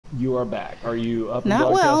You are back. Are you up and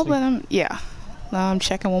Not well, broadcasting? but I'm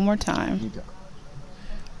checking one more time. Okay.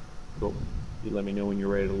 Cool. You let me know when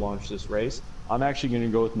you're ready to launch this race. I'm actually going to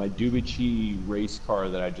go with my Dubici race car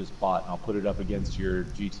that I just bought, and I'll put it up against your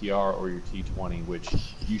GTR or your T20, which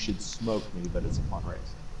you should smoke me, but it's a fun race.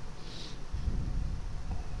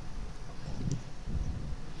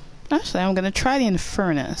 Actually, I'm going to try the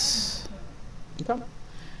Infernus. Okay.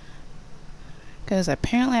 Because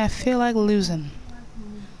apparently I feel like losing.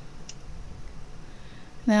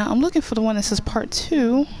 Now, I'm looking for the one that says part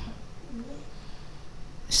 2.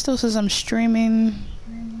 It still says I'm streaming.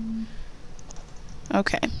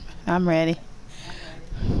 Okay, I'm ready.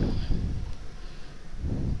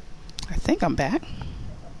 I think I'm back.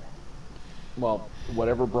 Well,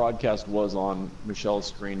 whatever broadcast was on Michelle's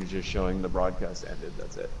screen is just showing the broadcast ended.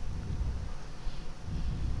 That's it.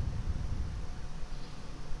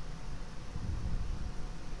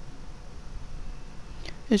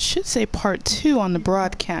 It should say part 2 on the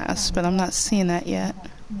broadcast, but I'm not seeing that yet.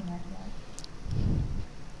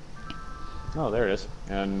 Oh, there it is.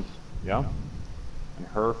 And, yeah. And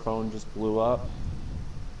her phone just blew up.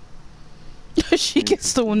 She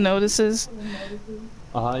gets the notices.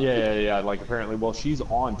 Yeah. Like, apparently, well, she's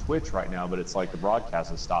on Twitch right now, but it's like the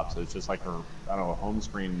broadcast has stopped, so it's just like her, I don't know, home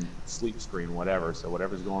screen, sleep screen, whatever. So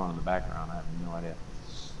whatever's going on in the background, I have no idea.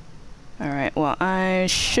 Alright, well, I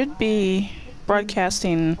should be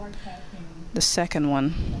broadcasting the second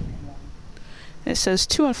one. It says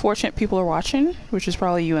 2 unfortunate people are watching, which is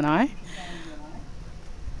probably you and I.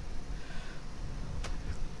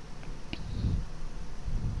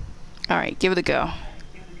 Alright, give it a go.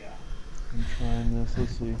 I'm trying this,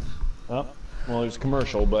 let's see. Oh, well, there's a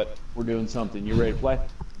commercial, but we're doing something. You ready to play?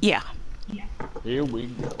 Yeah. Here we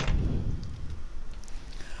go.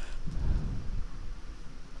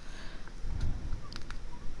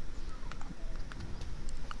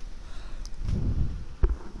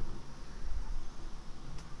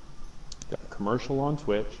 Got a commercial on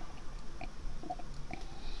Twitch.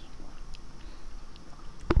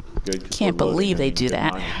 Good. Can't believe they do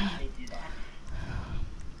that.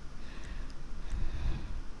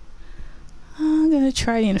 I'm gonna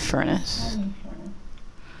try the Infernus.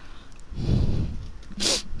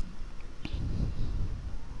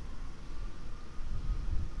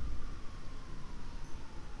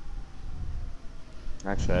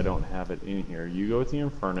 Actually, I don't have it in here. You go with the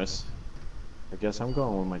Infernus. I guess I'm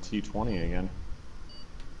going with my T20 again.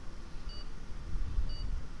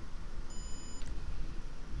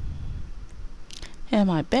 Am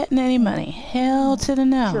I betting any money? Hell to the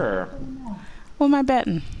no. Sure. What am I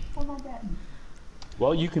betting?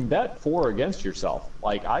 Well, you can bet for or against yourself.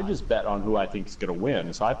 Like, I just bet on who I think is going to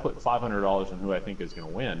win. So I put $500 on who I think is going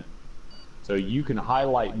to win. So you can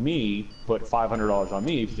highlight me, put $500 on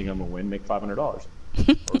me if you think I'm going to win, make $500.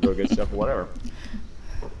 Or go get stuff or whatever.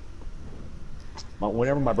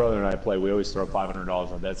 Whenever my brother and I play, we always throw $500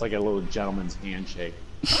 on that. It's like a little gentleman's handshake.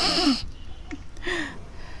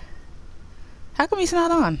 How come he's not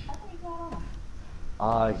on?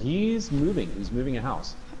 He's moving. He's moving a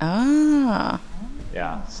house. Ah.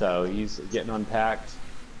 Yeah, so he's getting unpacked,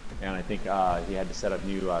 and I think he had to set up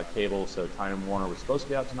new cable, so Time Warner was supposed to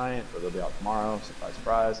be out tonight, but they'll be out tomorrow. Surprise,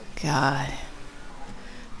 surprise. God.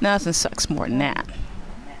 Nothing sucks more than that.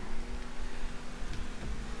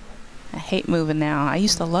 I hate moving now. I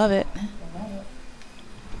used to love it.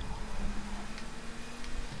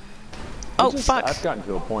 Oh, fuck. I've gotten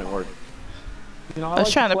to a point where, you know, I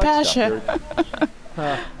was trying to pass you.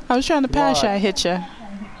 I was trying to pass you. I hit you.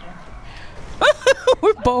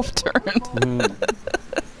 We're both turned.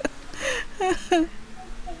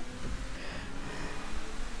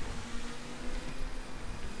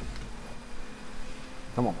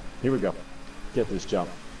 Come on, here we go. Get this jump.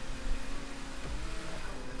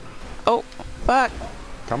 Oh, fuck.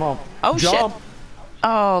 Come on. Oh, jump. shit.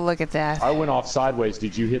 Oh, look at that. I went off sideways.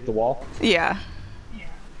 Did you hit the wall? Yeah.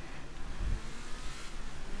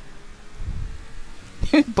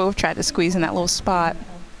 Both tried to squeeze in that little spot.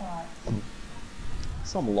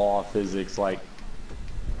 Some law of physics, like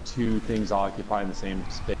two things occupying the same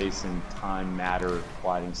space and time, matter,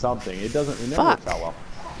 colliding something. It never works out well.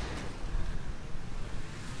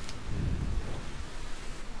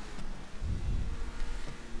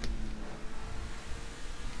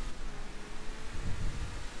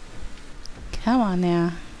 Come on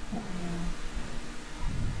now.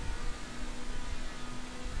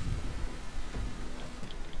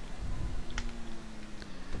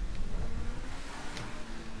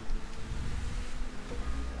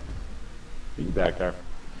 You back there?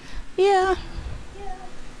 Yeah.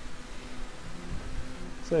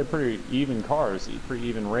 It's a pretty even cars, pretty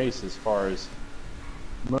even race as far as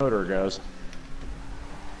motor goes.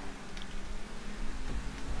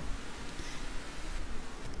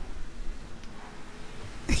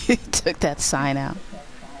 He took that sign out.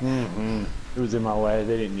 Mm-hmm. It was in my way.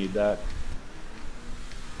 They didn't need that.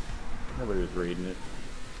 Nobody was reading it.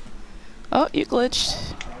 Oh, you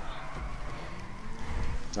glitched.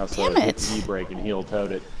 So Damn hit it. the E-brake and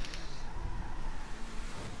heel-toed it.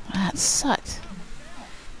 That sucked. See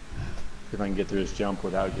if I can get through this jump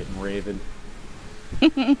without getting raven.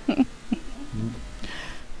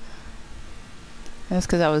 That's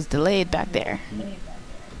because I was delayed back there.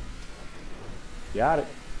 Got it.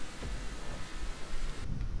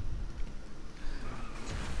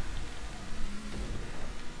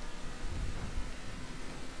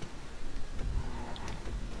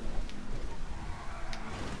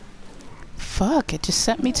 Fuck, it just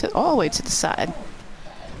sent me to all the way to the side.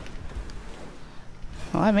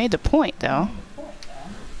 Well, I made the point, though.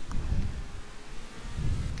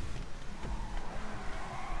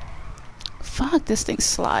 Fuck, this thing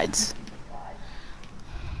slides.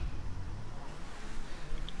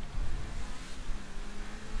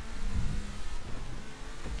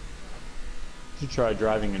 You should try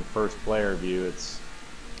driving in first player view. It's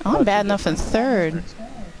Oh, I'm bad enough in third.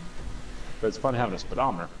 But it's fun having a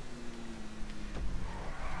speedometer.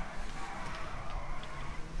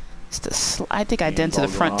 I think I dented the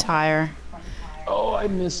front tire. Oh, I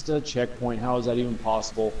missed a checkpoint. How is that even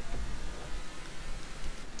possible?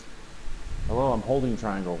 Hello, I'm holding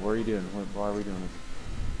triangle. What are you doing? Why are we doing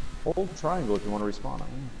this? Hold triangle if you want to respawn.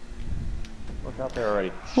 Look out there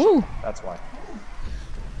already. Woo. That's why.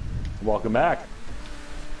 Welcome back.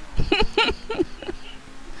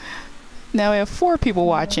 Now we have 4 people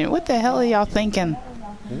watching. What the hell are y'all thinking?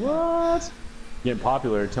 What? Getting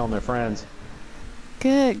popular, telling their friends.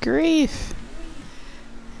 Good grief.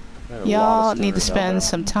 Y'all need to spend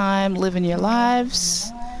some time living your lives.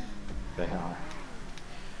 They are.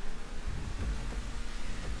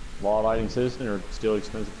 Law-abiding citizen or steal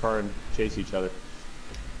expensive car and chase each other.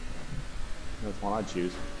 That's one I'd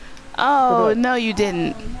choose. Oh, no you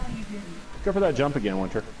didn't. Go for that jump again,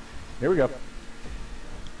 Winter. Here we go.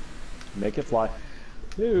 Make it fly.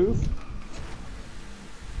 Move.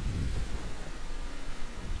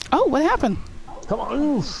 Oh, what happened? Come on.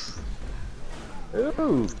 Oof.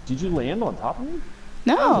 Oof. Did you land on top of me?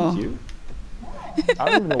 No. You? I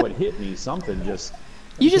don't even know what hit me. Something just...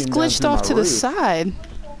 You just glitched off to the side.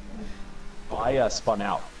 Oh, I spun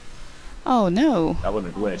out. Oh, no. That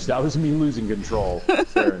wasn't a glitch. That was me losing control.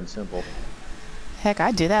 Fair and simple. Heck,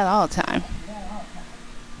 I do that all the time.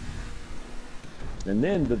 And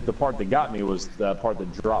then the part that got me was the part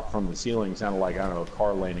that dropped from the ceiling. Sounded like, I don't know, a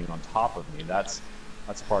car landing on top of me. That's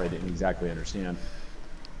the part I didn't exactly understand.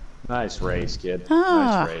 Nice race, kid.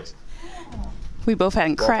 Ah. Nice race. We both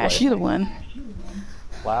hadn't crashed either one.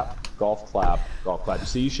 Clap, golf clap, golf clap.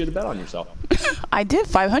 See, you should have bet on yourself. I did.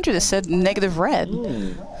 500. It said negative red.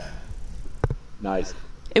 Nice.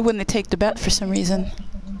 It wouldn't take the bet for some reason.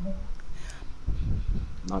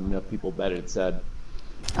 Not enough people bet it said.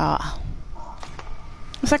 Ah.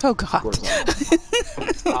 I was like, oh god.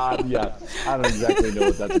 Yeah, I don't exactly know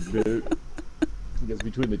what that's about. I guess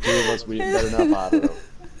between the two of us, we didn't bet enough. I don't know.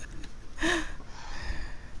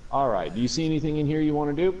 All right. Do you see anything in here you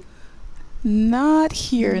want to do? Not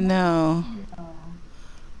here, no.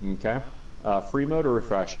 Okay. Free mode or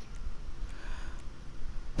refresh?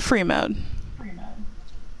 Free mode.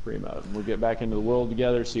 Free mode. We'll get back into the world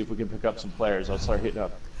together, see if we can pick up some players. I'll start hitting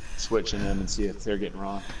up, switching them, and see if they're getting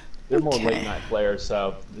wrong. They're more late night players,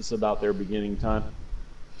 so it's about their beginning time.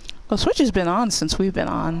 Well, Switch has been on since we've been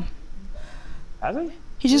on. Has he?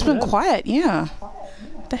 He's just been quiet, yeah.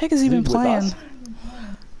 What the heck is he been playing?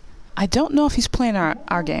 I don't know if he's playing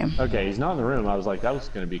our game. Okay, he's not in the room. I was like, that was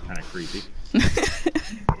going to be kind of creepy.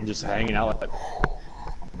 I'm just hanging out like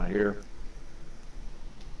my ear.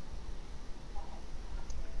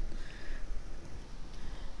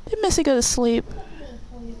 Did Missy go to sleep?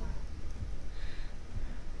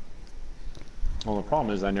 Well, the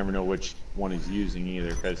problem is I never know which one he's using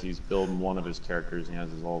either, because he's building one of his characters and he has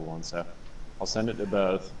his old one. So I'll send it to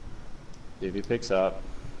both. See if he picks up.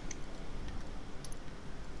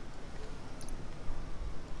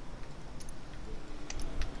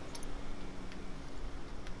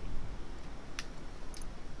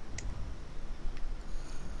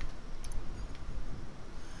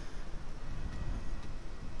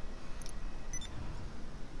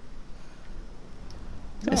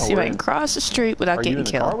 Let's see if I can cross the street without getting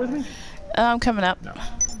killed. Are you in the car with me? I'm coming up. No.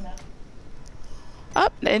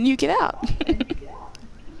 Up, and you get out.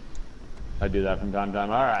 I do that from time to time.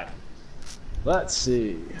 All right. Let's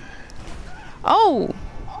see. Oh!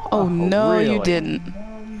 Oh, no, really? you didn't.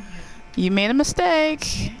 You made a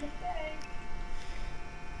mistake.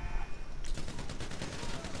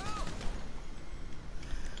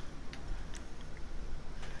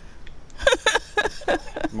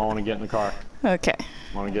 I want to get in the car. Okay.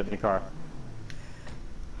 I want to get in the car.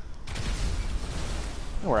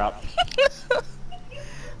 We're out.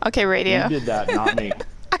 Okay, radio. You did that, not me.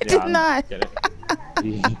 I did not. Get it.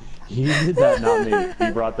 He did that, not me.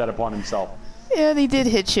 He brought that upon himself. Yeah, he did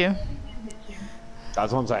hit you.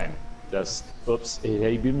 That's what I'm saying. Just, oops,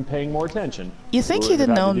 had he been paying more attention. You think he'd have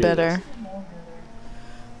known better.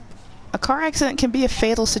 A car accident can be a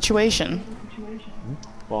fatal situation.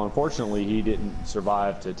 Well, unfortunately, he didn't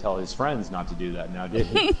survive to tell his friends not to do that now, did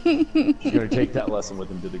he? He's going to take that lesson with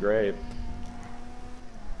him to the grave.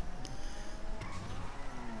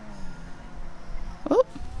 Oh.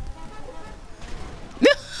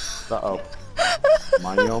 Uh-oh.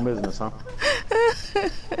 Mind your own business, huh?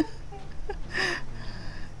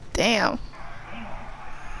 Damn.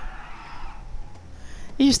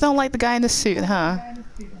 You just don't like the guy in the suit, huh?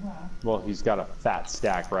 Well, he's got a fat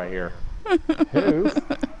stack right here. Hey,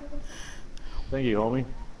 thank you, homie.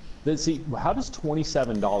 Let's see, how does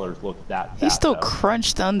 $27 look that fat? He's still though?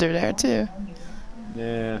 crunched under there, too.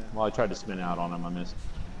 Yeah, well, I tried to spin out on him. I missed.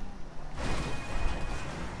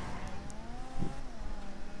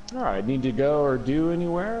 Alright, need to go or do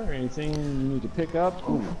anywhere? Anything you need to pick up?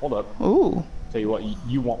 Ooh, hold up. Ooh. Tell you what,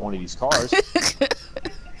 you want one of these cars.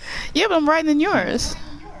 Yeah, but I'm riding in yours.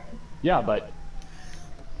 Yeah, but...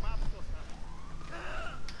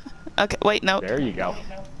 Okay, wait, no. There you go.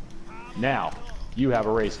 Now, you have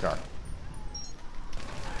a race car.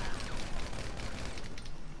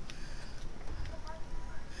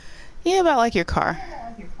 Yeah, about like your car.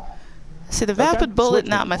 See, the Vapid Bullet,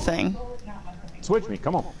 not my thing. Switch me,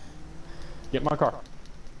 come on. Get in my car.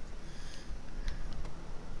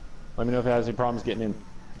 Let me know if it has any problems getting in.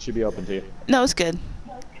 It should be open to you. No, it's good.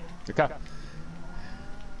 Okay.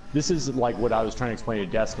 This is like what I was trying to explain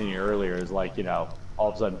to Destiny earlier, is like, you know, all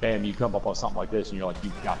of a sudden, bam, you come up on something like this and you're like,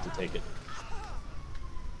 you've got to take it.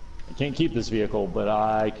 I can't keep this vehicle, but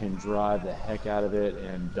I can drive the heck out of it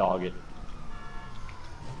and dog it.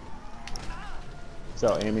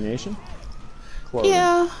 So, ammunition? Clothing.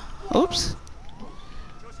 Yeah. Oops.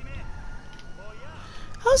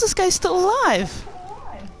 How is this guy still alive?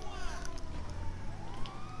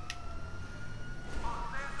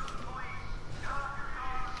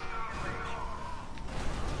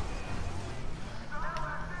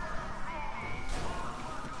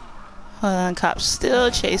 Hold on, cops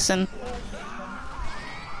still chasing.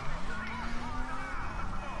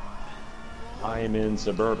 I am in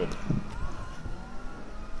Suburban.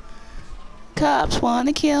 Cops want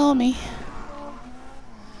to kill me.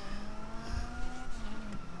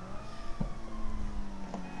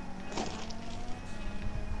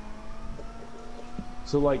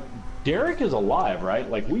 So, like, Derek is alive, right?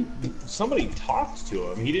 Like, somebody talked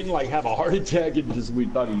to him. He didn't, like, have a heart attack and just, we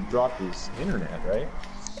thought he dropped his internet, right?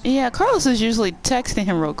 Yeah, Carlos is usually texting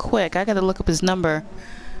him real quick. I gotta look up his number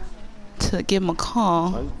to give him a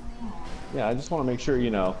call. I just want to make sure, you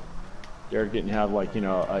know, Derek didn't have, like, you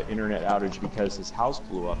know, an internet outage because his house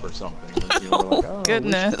blew up or something. You know, like, oh,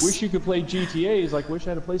 goodness. Wish you could play GTA. He's like, wish I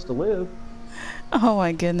had a place to live. Oh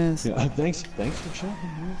my goodness. Yeah, thanks for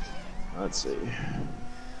checking. Let's see.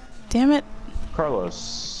 Damn it.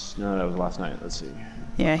 Carlos. No, that was last night. Let's see.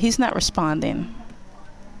 Yeah, he's not responding.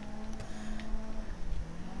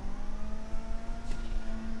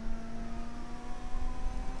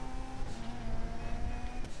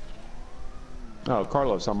 Oh,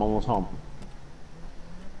 Carlos, I'm almost home.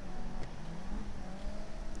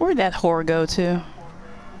 Where'd that whore go to?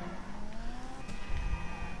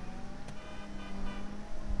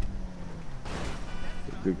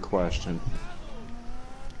 Good question.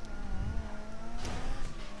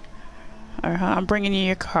 Alright, I'm bringing you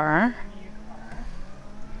your car.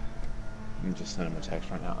 I'm just sending him a text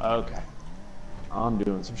right now. Okay. I'm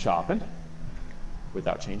doing some shopping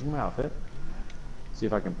without changing my outfit. See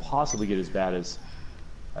if I can possibly get as bad as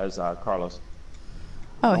Carlos.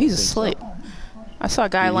 Oh, he's asleep. So. I saw a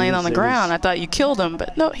guy laying on the ground. I thought you killed him,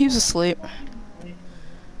 but no, he was asleep.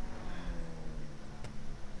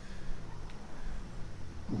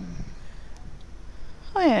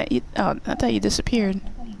 Oh yeah, I thought you disappeared.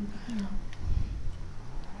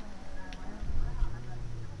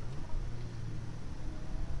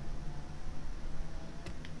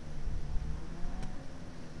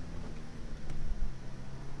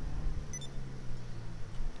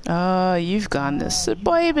 Oh, you've gone to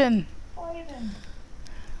suburban.